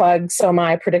going to do a plug, so am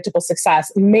I, Predictable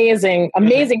Success, amazing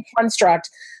construct,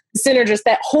 synergist,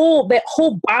 that whole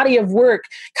body of work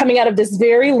coming out of this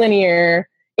very linear,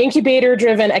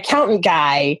 incubator-driven accountant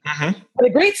guy with a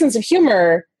great sense of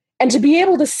humor, and to be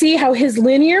able to see how his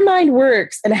linear mind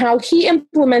works and how he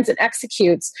implements and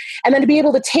executes, and then to be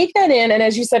able to take that in, and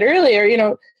as you said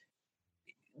earlier,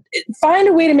 find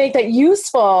a way to make that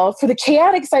useful for the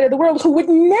chaotic side of the world who would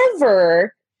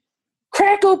never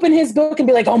crack open his book and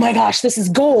be like, oh my gosh, this is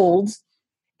gold.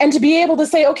 And to be able to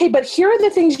say, okay, but here are the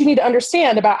things you need to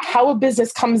understand about how a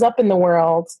business comes up in the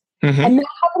world. Mm-hmm. And now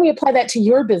how can we apply that to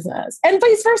your business? And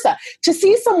vice versa. To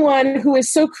see someone who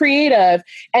is so creative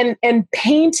and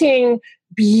painting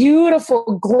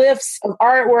beautiful glyphs of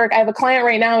artwork. I have a client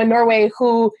right now in Norway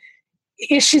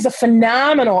she's a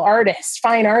phenomenal artist,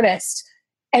 fine artist.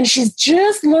 And she's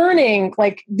just learning,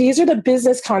 like, these are the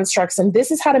business constructs and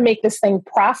this is how to make this thing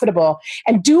profitable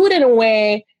and do it in a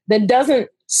way that doesn't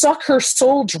suck her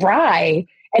soul dry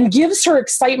and gives her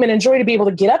excitement and joy to be able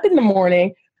to get up in the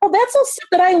morning. Well, that's all stuff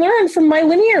that I learned from my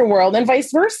linear world and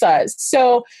vice versa.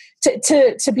 So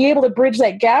to be able to bridge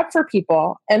that gap for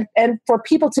people and for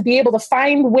people to be able to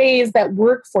find ways that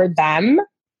work for them,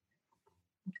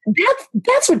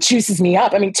 that's what juices me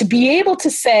up. I mean, to be able to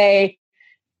say,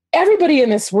 everybody in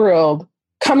this world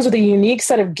comes with a unique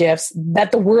set of gifts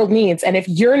that the world needs. And if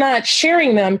you're not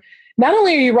sharing them, not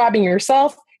only are you robbing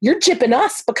yourself, you're gypping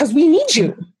us because we need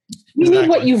you. We need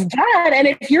what you've got. And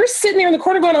if you're sitting there in the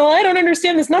corner going, oh, I don't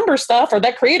understand this number stuff or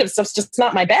that creative stuff's just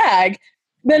not my bag,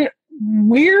 then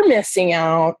we're missing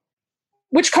out,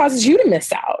 which causes you to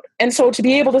miss out. And so to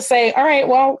be able to say, all right,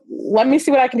 well, let me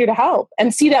see what I can do to help,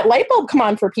 and see that light bulb come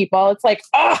on for people. It's like,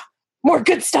 more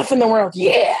good stuff in the world.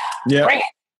 Yeah. Bring it.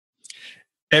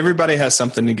 Everybody has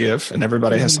something to give, and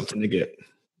everybody has something to get.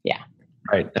 Yeah.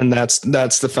 Right. And that's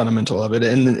the fundamental of it.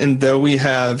 And though we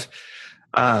have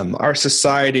our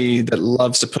society that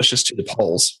loves to push us to the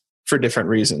poles for different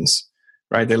reasons,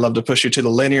 right? They love to push you to the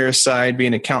linear side, be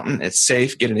an accountant, it's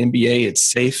safe, get an MBA, it's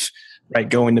safe, right?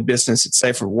 Go into business, it's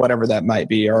safe, or whatever that might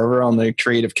be. Or we're on the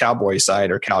creative cowboy side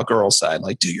or cowgirl side,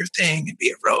 like do your thing and be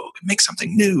a rogue and make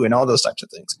something new and all those types of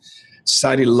things.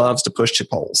 Society loves to push to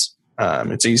poles.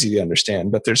 It's easy to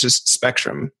understand, but there's this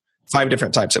spectrum, 5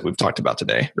 different types that we've talked about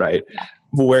today, right? Yeah.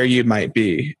 Where you might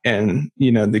be. And,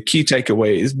 the key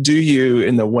takeaway is, do you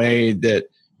in the way that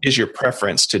is your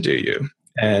preference to do you.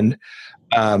 And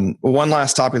one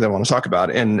last topic that I want to talk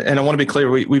about, and I want to be clear,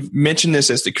 we've mentioned this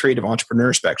as the creative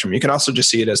entrepreneur spectrum. You can also just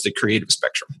see it as the creative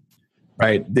spectrum,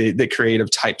 right? The creative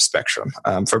type spectrum.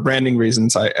 For branding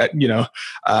reasons, I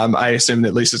assume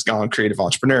that Lisa's gone creative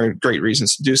entrepreneur, great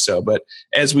reasons to do so. But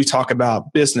as we talk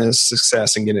about business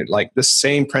success and getting it, like the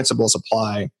same principles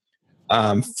apply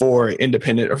for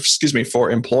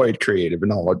employed creative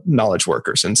and knowledge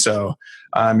workers. And so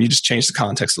you just change the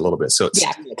context a little bit. So it's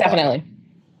definitely.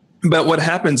 But what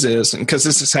happens is, because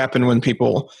this has happened when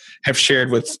people have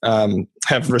shared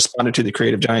have responded to the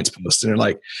Creative Giants post, and they're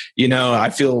like, I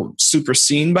feel super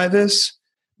seen by this,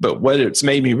 but what it's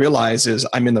made me realize is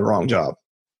I'm in the wrong job,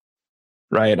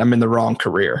 right? I'm in the wrong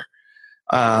career.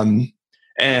 And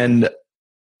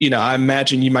I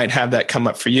imagine you might have that come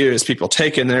up for you as people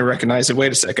take it and they recognize that,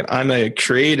 wait a second, I'm a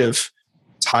creative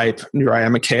type, right?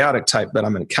 I'm a chaotic type, but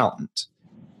I'm an accountant.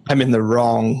 I'm in the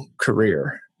wrong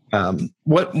career.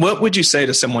 What would you say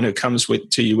to someone who comes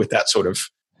to you with that sort of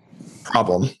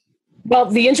problem? Well,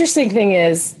 the interesting thing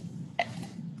is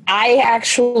I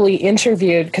actually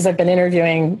interviewed, because I've been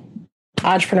interviewing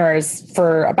entrepreneurs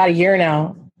for about a year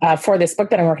now for this book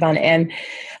that I'm working on. And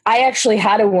I actually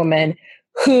had a woman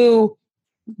who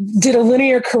did a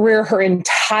linear career her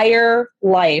entire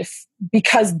life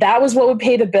because that was what would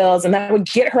pay the bills and that would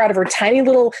get her out of her tiny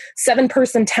little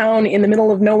 7-person town in the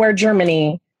middle of nowhere,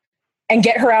 Germany, and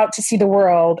get her out to see the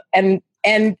world. And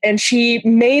she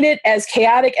made it as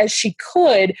chaotic as she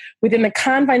could within the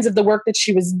confines of the work that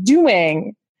she was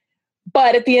doing.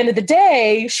 But at the end of the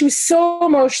day, she was so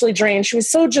emotionally drained. She was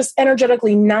so just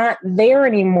energetically not there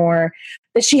anymore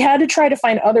that she had to try to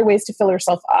find other ways to fill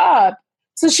herself up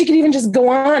so she could even just go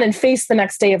on and face the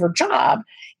next day of her job.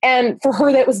 And for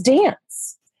her, that was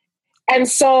dance. And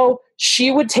so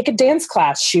she would take a dance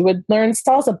class. She would learn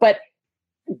salsa. But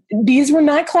these were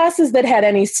not classes that had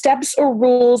any steps or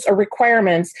rules or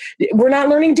requirements. We're not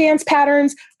learning dance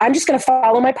patterns. I'm just going to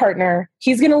follow my partner.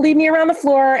 He's going to lead me around the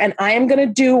floor and I am going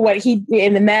to do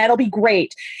and then that'll be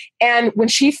great. And when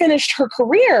she finished her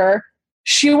career,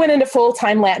 she went into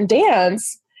full-time Latin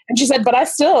dance. And she said, but I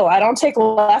don't take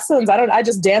lessons. I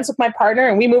just dance with my partner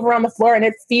and we move around the floor and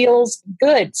it feels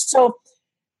good. So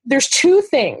there's 2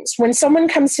 things. When someone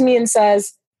comes to me and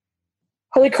says,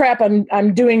 holy crap,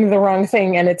 I'm doing the wrong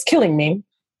thing and it's killing me.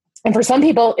 And for some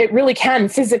people, it really can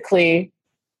physically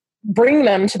bring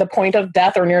them to the point of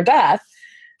death or near death.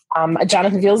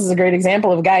 Jonathan Fields is a great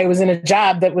example of a guy who was in a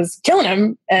job that was killing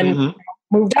him and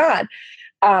moved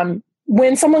on.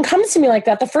 When someone comes to me like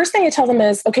that, the first thing I tell them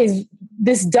is, okay,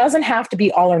 this doesn't have to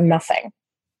be all or nothing.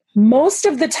 Most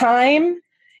of the time,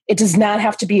 it does not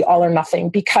have to be all or nothing,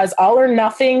 because all or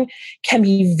nothing can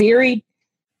be very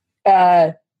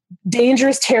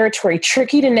dangerous territory,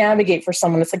 tricky to navigate for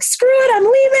someone. It's like, screw it, I'm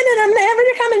leaving and I'm never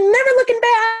coming, never looking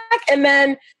back. And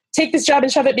then take this job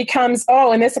and shove it becomes,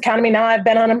 in this economy now I've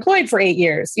been unemployed for 8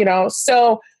 years,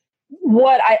 So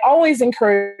what I always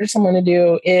encourage someone to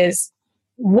do is,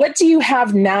 what do you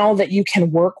have now that you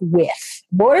can work with?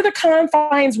 What are the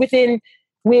confines within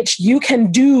which you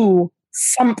can do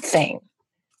something?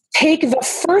 Take the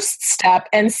first step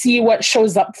and see what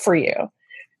shows up for you.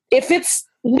 If it's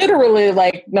literally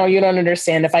like, no, you don't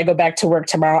understand. If I go back to work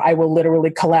tomorrow, I will literally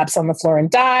collapse on the floor and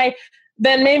die.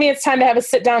 Then maybe it's time to have a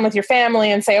sit down with your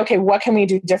family and say, okay, what can we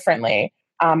do differently?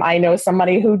 I know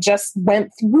somebody who just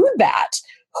went through that,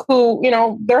 who,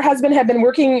 their husband had been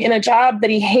working in a job that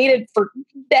he hated for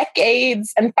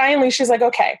decades. And finally she's like,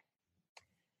 okay,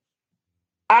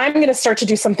 I'm going to start to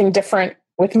do something different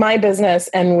with my business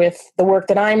and with the work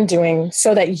that I'm doing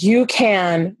so that you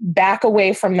can back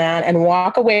away from that and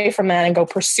walk away from that and go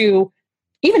pursue,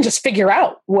 even just figure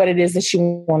out what it is that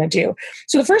you want to do.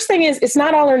 So the first thing is, it's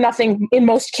not all or nothing in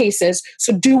most cases.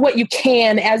 So do what you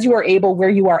can as you are able where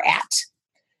you are at.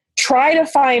 try to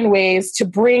find ways to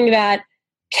bring that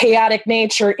chaotic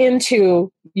nature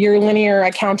into your linear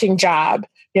accounting job.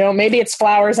 Maybe it's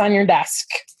flowers on your desk.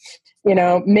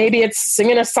 Maybe it's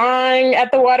singing a song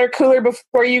at the water cooler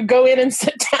before you go in and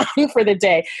sit down for the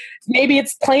day. Maybe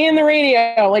it's playing the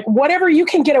radio, like whatever you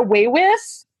can get away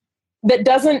with that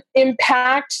doesn't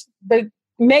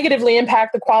negatively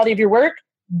impact the quality of your work.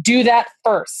 Do that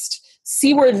first.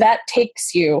 See where that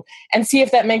takes you and see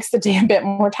if that makes the day a bit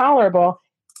more tolerable,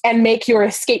 and make your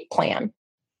escape plan.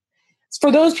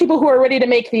 For those people who are ready to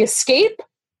make the escape,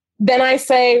 then I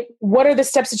say, what are the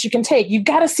steps that you can take? You've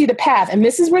got to see the path. And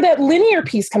this is where that linear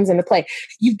piece comes into play.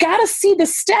 You've got to see the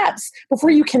steps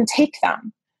before you can take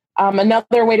them.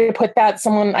 Another way to put that,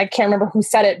 I can't remember who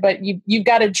said it, but you've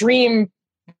got to dream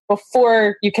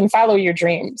before you can follow your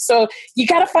dream. So you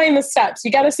got to find the steps.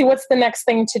 You got to see what's the next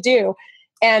thing to do,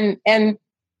 and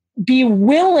be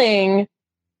willing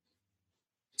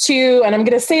to, and I'm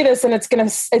going to say this, and it's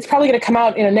probably going to come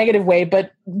out in a negative way,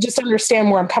 but just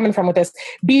understand where I'm coming from with this.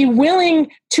 Be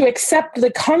willing to accept the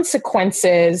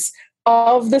consequences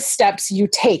of the steps you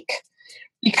take.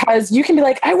 Because you can be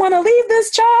like, I want to leave this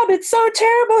job. It's so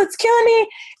terrible. It's killing me.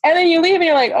 And then you leave and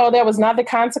you're like, oh, that was not the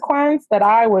consequence that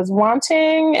I was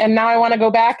wanting. And now I want to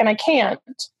go back and I can't.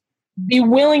 Be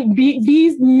willing,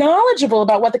 be knowledgeable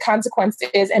about what the consequence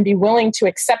is, and be willing to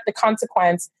accept the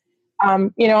consequence.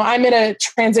 I'm in a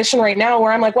transition right now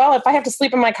where I'm like, well, if I have to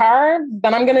sleep in my car,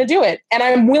 then I'm going to do it. And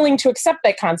I'm willing to accept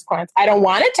that consequence. I don't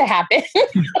want it to happen,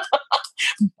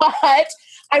 but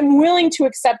I'm willing to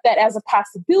accept that as a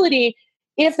possibility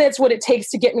if that's what it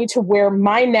takes to get me to where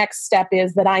my next step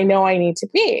is that I know I need to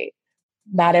be.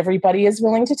 Not everybody is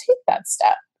willing to take that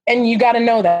step. And you got to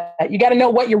know that. You got to know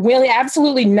what you're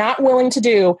absolutely not willing to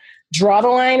do. Draw the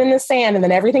line in the sand, and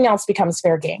then everything else becomes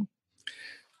fair game.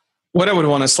 What I would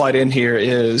want to slide in here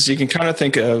is you can kind of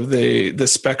think of the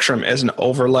spectrum as an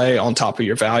overlay on top of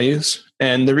your values.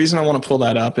 And the reason I want to pull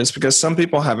that up is because some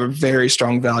people have a very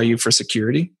strong value for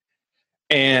security.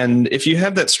 And if you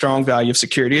have that strong value of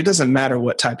security, it doesn't matter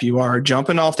what type you are,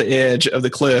 jumping off the edge of the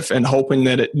cliff and hoping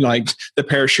that the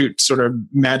parachute sort of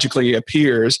magically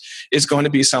appears is going to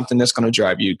be something that's going to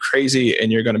drive you crazy,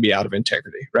 and you're going to be out of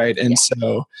integrity, right? And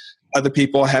so other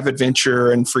people have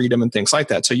adventure and freedom and things like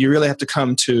that. So you really have to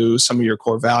come to some of your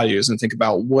core values and think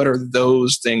about what are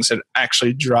those things that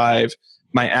actually drive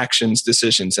my actions,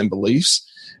 decisions, and beliefs.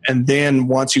 And then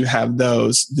once you have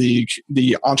those, the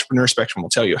entrepreneur spectrum will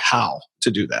tell you how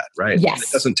to do that, right? Yes. It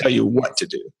doesn't tell you what to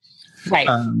do. Right.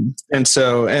 And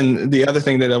the other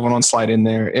thing that I want to slide in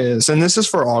there is, and this is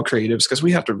for all creatives, because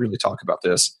we have to really talk about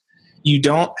this. You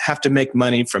don't have to make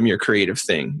money from your creative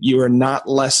thing. You are not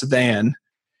less than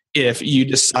if you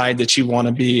decide that you want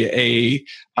to be a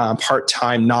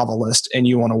part-time novelist and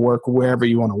you want to work wherever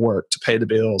you want to work to pay the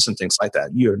bills and things like that.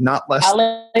 You're not less.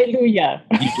 Hallelujah.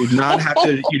 You do not have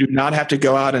to. You do not have to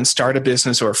go out and start a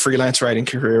business or a freelance writing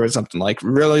career or something like.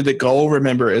 Really, the goal,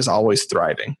 remember, is always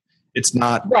thriving. It's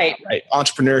not right.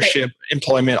 Entrepreneurship,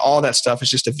 employment, all that stuff is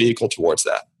just a vehicle towards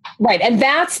that. Right. And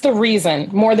that's the reason,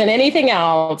 more than anything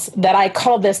else, that I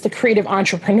call this the creative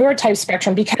entrepreneur type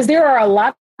spectrum, because there are a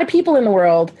lot of people in the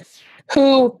world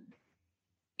who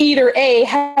either A,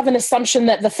 have an assumption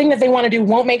that the thing that they want to do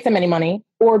won't make them any money,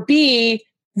 or B,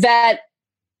 that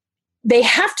they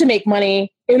have to make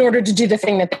money in order to do the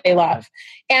thing that they love.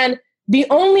 And the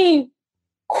only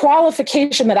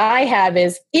qualification that I have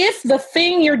is if the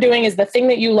thing you're doing is the thing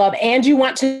that you love and you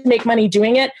want to make money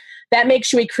doing it, that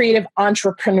makes you a creative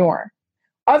entrepreneur.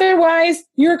 Otherwise,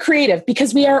 you're creative,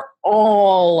 because we are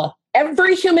all,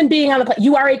 every human being on the planet,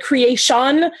 you are a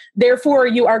creation, therefore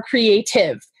you are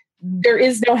creative. There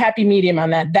is no happy medium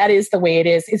on that. That is the way it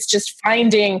is. It's just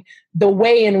finding the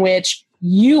way in which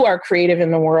you are creative in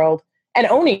the world and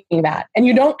owning that. And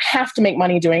you don't have to make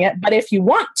money doing it, but if you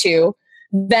want to,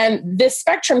 then this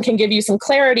spectrum can give you some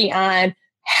clarity on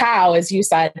how, as you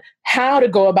said, how to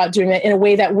go about doing it in a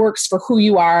way that works for who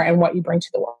you are and what you bring to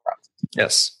the world.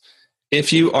 Yes.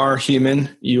 If you are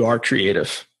human, you are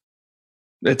creative.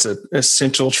 It's an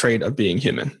essential trait of being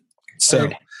human. So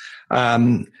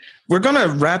we're going to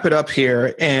wrap it up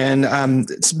here. And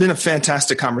it's been a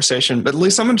fantastic conversation. But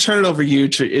Lisa, I'm going to turn it over to you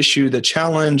to issue the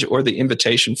challenge or the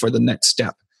invitation for the next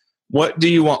step. What do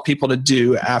you want people to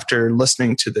do after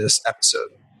listening to this episode?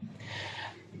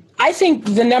 I think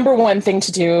the number one thing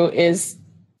to do is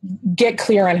get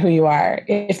clear on who you are.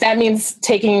 If that means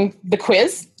taking the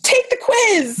quiz, take the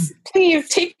quiz. Please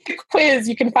take the quiz.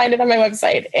 You can find it on my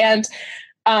website. And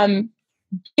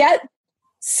get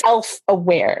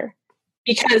self-aware,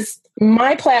 because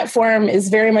my platform is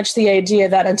very much the idea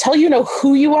that until you know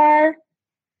who you are,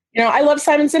 I love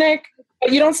Simon Sinek.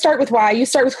 But you don't start with why, you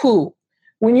start with who.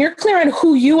 When you're clear on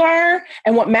who you are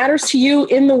and what matters to you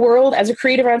in the world as a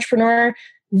creative entrepreneur,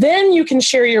 then you can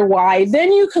share your why.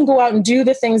 Then you can go out and do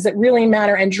the things that really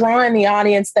matter and draw in the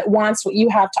audience that wants what you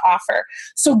have to offer.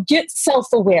 So get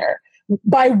self-aware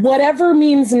by whatever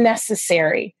means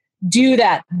necessary. Do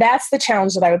that. That's the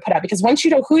challenge that I would put out, because once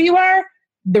you know who you are,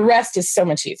 the rest is so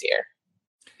much easier.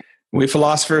 We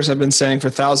philosophers have been saying for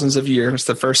thousands of years,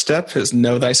 the first step is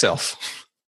know thyself.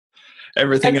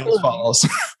 Everything else follows.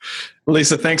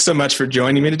 Lisa, thanks so much for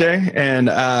joining me today. And,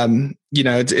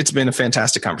 it's been a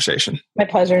fantastic conversation. My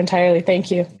pleasure entirely. Thank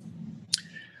you.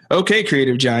 Okay,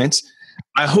 Creative Giants.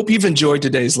 I hope you've enjoyed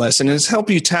today's lesson and it's helped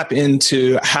you tap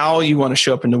into how you want to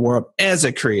show up in the world as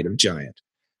a creative giant.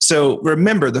 So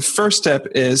remember, the first step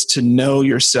is to know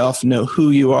yourself, know who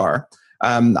you are.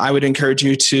 I would encourage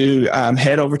you to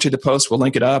head over to the post. We'll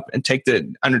link it up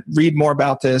and read more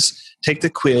about this, take the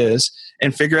quiz,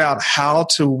 and figure out how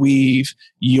to weave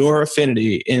your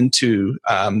affinity into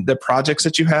the projects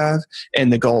that you have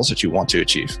and the goals that you want to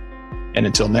achieve. And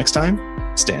until next time,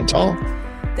 stand tall.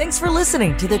 Thanks for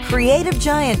listening to the Creative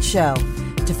Giant Show.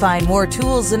 To find more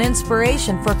tools and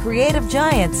inspiration for creative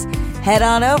giants, head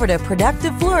on over to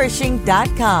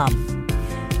productiveflourishing.com.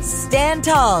 Stand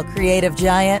tall, Creative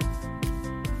Giant.